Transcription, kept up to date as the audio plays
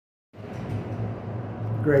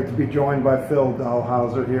Great to be joined by Phil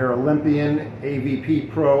Dalhausser here, Olympian,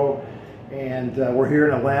 AVP Pro, and we're here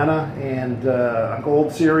in Atlanta, and a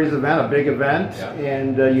Gold Series event, a big event, yeah.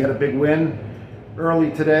 And you had a big win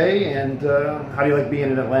early today, and how do you like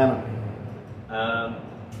being in Atlanta? I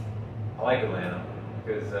like Atlanta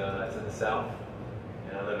because it's in the South,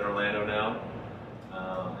 and I live in Orlando now,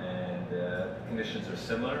 and conditions are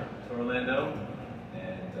similar to Orlando,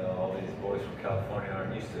 and all these boys from California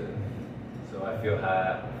aren't used to it. So I feel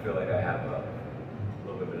like I have a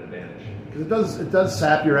little bit of an advantage. Because it does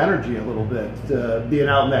sap your energy a little bit, being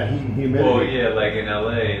out in that heat and humidity. Well, yeah, like in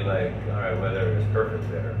LA, like, all right, weather is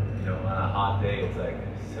perfect there. You know, on a hot day, it's like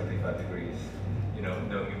 75 degrees, you know,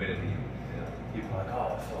 no humidity. You know, people are like,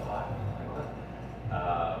 oh, it's so hot. I'm like,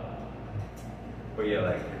 what? But yeah,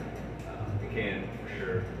 like, it can, for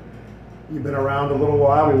sure. You've been around a little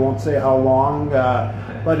while, we won't say how long,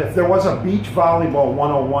 but if there was a beach volleyball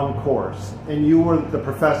 101 course and you were the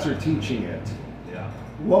professor teaching it, yeah,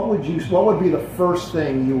 what would be the first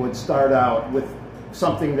thing you would start out with,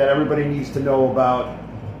 something that everybody needs to know about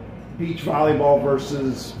beach volleyball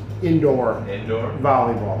versus indoor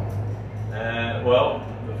volleyball? Well,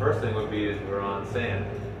 the first thing would be is we're on sand,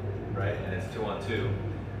 right, and it's 2-on-2,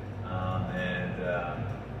 and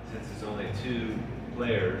since it's only 2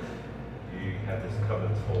 players, you have this cover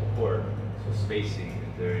this whole court, so spacing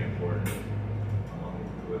is very important.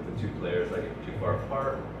 With the 2 players, like if you're too far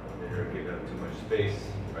apart, then you're giving up too much space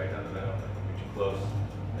right down the middle. If you're too close,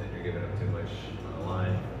 then you're giving up too much on the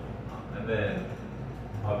line. And then,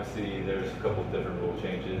 obviously, there's a couple different rule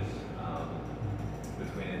changes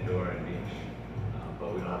between indoor and beach,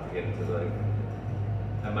 but we don't have to get into like,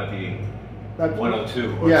 that might be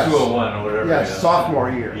 102 or yes. 201 or whatever. Yes, you know? sophomore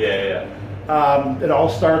year. Yeah. It all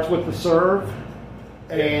starts with the serve,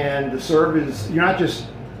 and the serve is, you're not just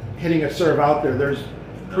hitting a serve out there. There's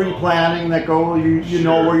pre-planning that goes, you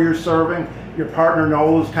know where you're serving. Your partner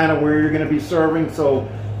knows kind of where you're going to be serving. So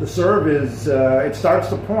the serve is, it starts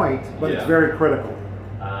the point, but it's very critical.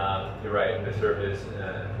 You're right, the serve is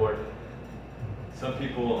important. Some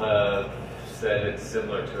people have said it's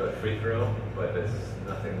similar to a free throw, but it's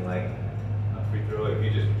nothing like a free throw. If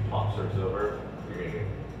you just pop serves over, you're going to get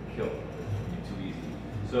killed. It's too easy.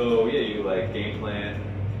 So yeah, you like game plan,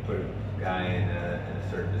 you put a guy in a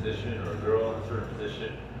certain position or a girl in a certain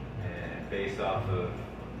position, and based off of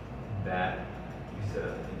that, you set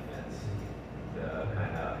up a defense to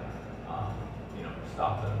kind of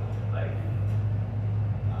stop them. Like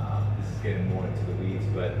this is getting more into the weeds,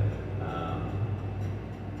 but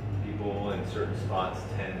people in certain spots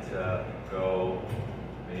tend to go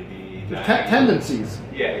maybe Tendencies.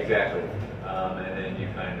 Yeah, exactly. And then you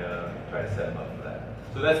kind of try to set them up for that.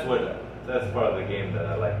 So that's part of the game that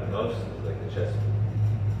I like the most, is like the chess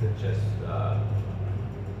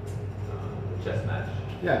match.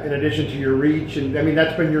 Yeah, in addition to your reach, and I mean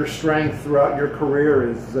that's been your strength throughout your career.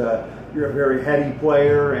 Is you're a very heady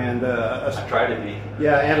player, and I try to be.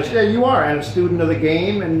 Yeah, and you are, and a student of the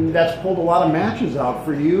game, and that's pulled a lot of matches out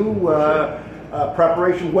for you.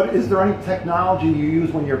 Preparation. What is there any technology you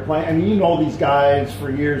use when you're playing? I mean, you know these guys for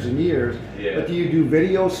years and years. Yeah. But do you do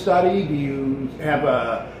video study? Do you have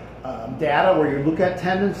data where you look at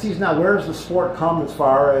tendencies? Now, where does the sport come as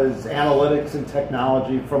far as analytics and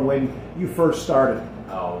technology from when you first started?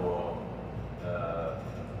 Oh, well,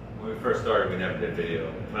 when we first started, we never did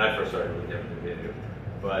video. When I first started, we never did video.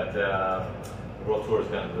 But the World Tour has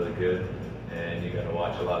gotten really good, and you got to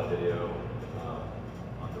watch a lot of video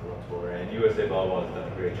on the World Tour. And USA Volleyball has done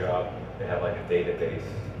a great job. They have like a database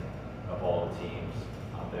of all the teams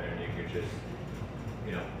out there, and you could just,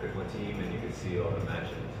 pick one team, and you can see all the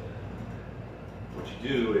matches. What you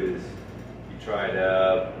do is you try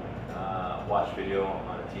to watch video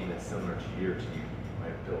on a team that's similar to your team,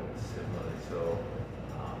 right? Built similarly, so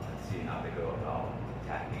and see how they go about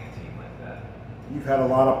attacking a team like that. You've had a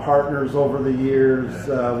lot of partners over the years.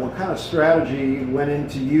 What kind of strategy went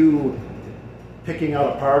into you picking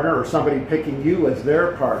out a partner, or somebody picking you as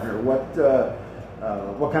their partner? What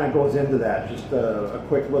kind of goes into that? Just a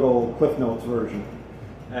quick little Cliff Notes version.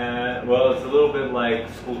 Well, it's a little bit like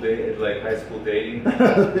like high school dating.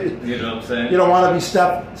 You know what I'm saying? You don't want to be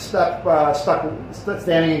stuck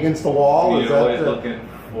standing against the wall. You're always looking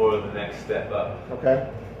for the next step up. Okay.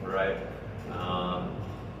 Right.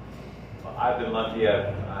 I've been lucky.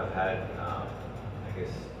 I've had,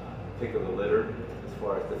 pick of the litter as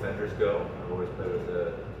far as defenders go. I've always played with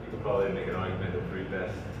you could probably make an argument, the 3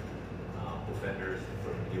 best defenders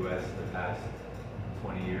from the U.S. in the past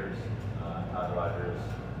 20 years. Todd Rogers,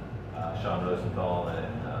 Sean Rosenthal,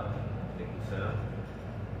 and Nick Lucena.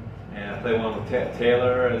 And I played one with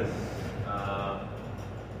Taylor as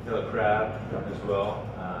fellow crab as well.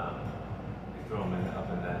 You throw them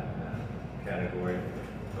up in that category,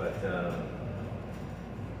 but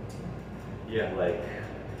yeah, like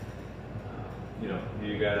you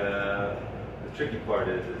gotta. The tricky part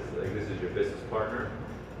is like this is your business partner,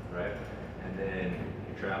 right? And then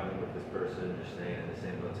you're traveling with this person, you're staying in the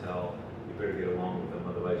same hotel. You better get along with them,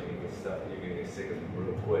 otherwise you're gonna get stuck. You're gonna get sick of them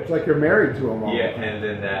real quick. It's like you're married to them all. Yeah, and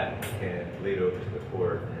then that can lead over to the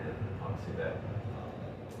court, and obviously that is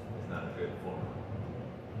not a good form.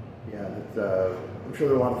 Yeah, I'm sure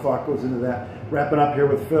there a lot of thought goes into that. Wrapping up here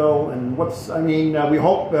with Phil, and we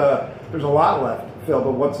hope there's a lot left, Phil,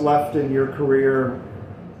 but what's left in your career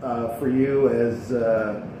for you as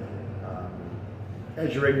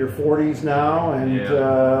you're in your 40s now, and you've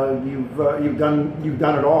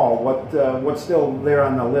done it all. What's still there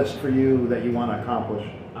on the list for you that you want to accomplish?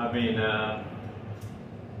 I mean, I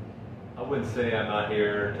wouldn't say I'm not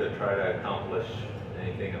here to try to accomplish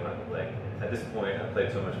anything. I'm not, like, at this point, I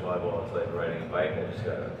played so much volleyball, it's like riding a bike. I just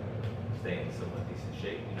gotta stay in somewhat decent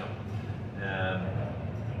shape,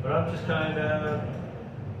 but I'm just kind of,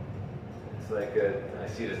 it's like I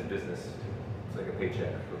see it as a business. It's like a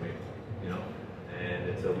paycheck for me, and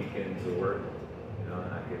it's a weekend to work, and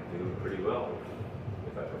I can do pretty well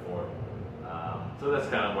if I perform. So that's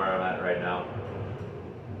kind of where I'm at right now.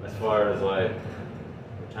 As far as like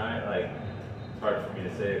retire, like it's hard for me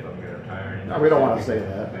to say if I'm going to retire. No, we don't want to say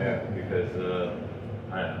that. Yeah, because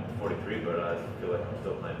I'm 43, but I feel like I'm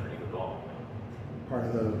still playing pretty good ball. Part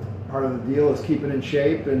of the deal is keeping in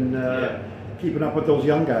shape and keeping up with those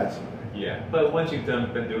young guys. Yeah, but once you've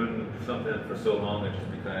been doing something for so long, it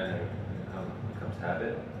just becomes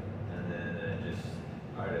habit, and then it just,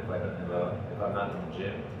 all right, if I'm not in the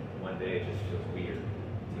gym one day, it just feels weird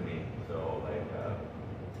to me. So like, I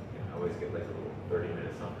always get like a little 30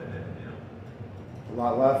 minutes something, and A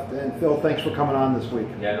lot left. And Phil, thanks for coming on this week.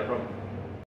 Yeah, no problem.